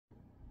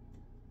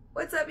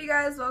What's up, you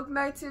guys? Welcome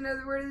back to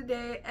another word of the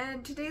day,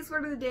 and today's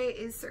word of the day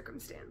is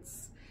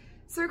circumstance.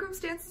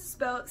 Circumstance is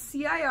spelled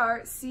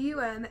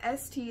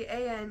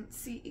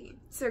C-I-R-C-U-M-S-T-A-N-C-E,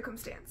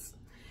 circumstance.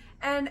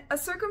 And a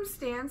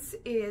circumstance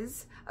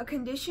is a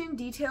condition,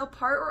 detail,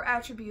 part, or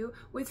attribute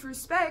with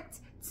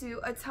respect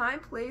to a time,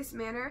 place, or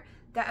manner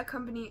that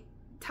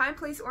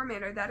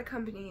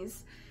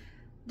accompanies,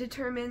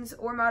 determines,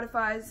 or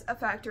modifies a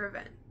fact or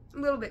event. A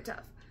little bit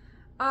tough.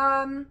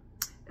 An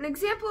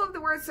example of the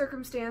word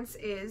circumstance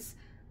is,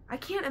 I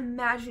can't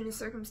imagine a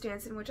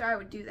circumstance in which I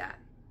would do that.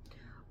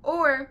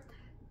 Or,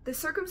 the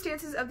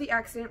circumstances of the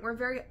accident were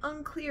very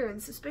unclear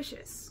and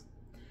suspicious.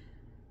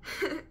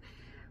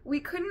 We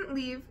couldn't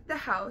leave the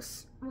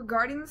house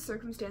regarding the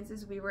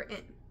circumstances we were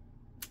in.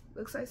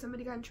 Looks like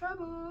somebody got in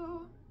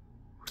trouble.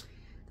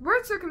 The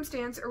word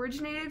circumstance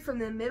originated from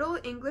the Middle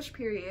English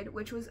period,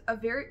 which was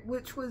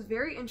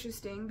very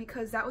interesting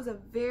because that was a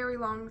very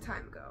long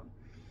time ago.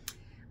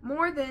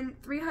 More than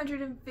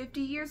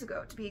 350 years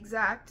ago, to be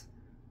exact.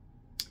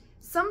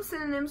 Some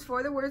synonyms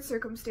for the word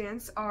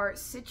circumstance are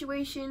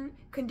situation,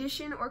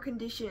 condition or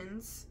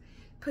conditions,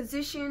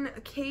 position,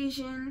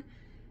 occasion,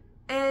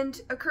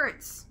 and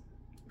occurrence,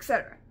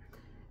 etc.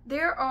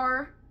 There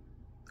are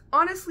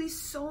honestly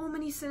so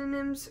many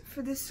synonyms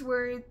for this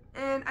word,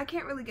 and I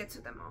can't really get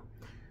to them all.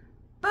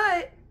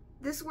 But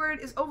this word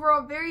is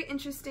overall very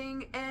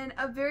interesting and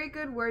a very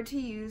good word to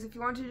use if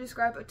you want to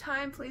describe a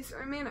time, place,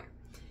 or manner.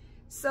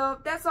 So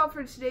that's all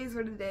for today's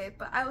word of the day,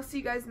 but I will see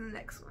you guys in the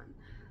next one.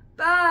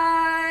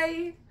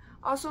 Bye!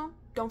 Also,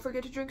 don't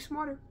forget to drink some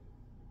water.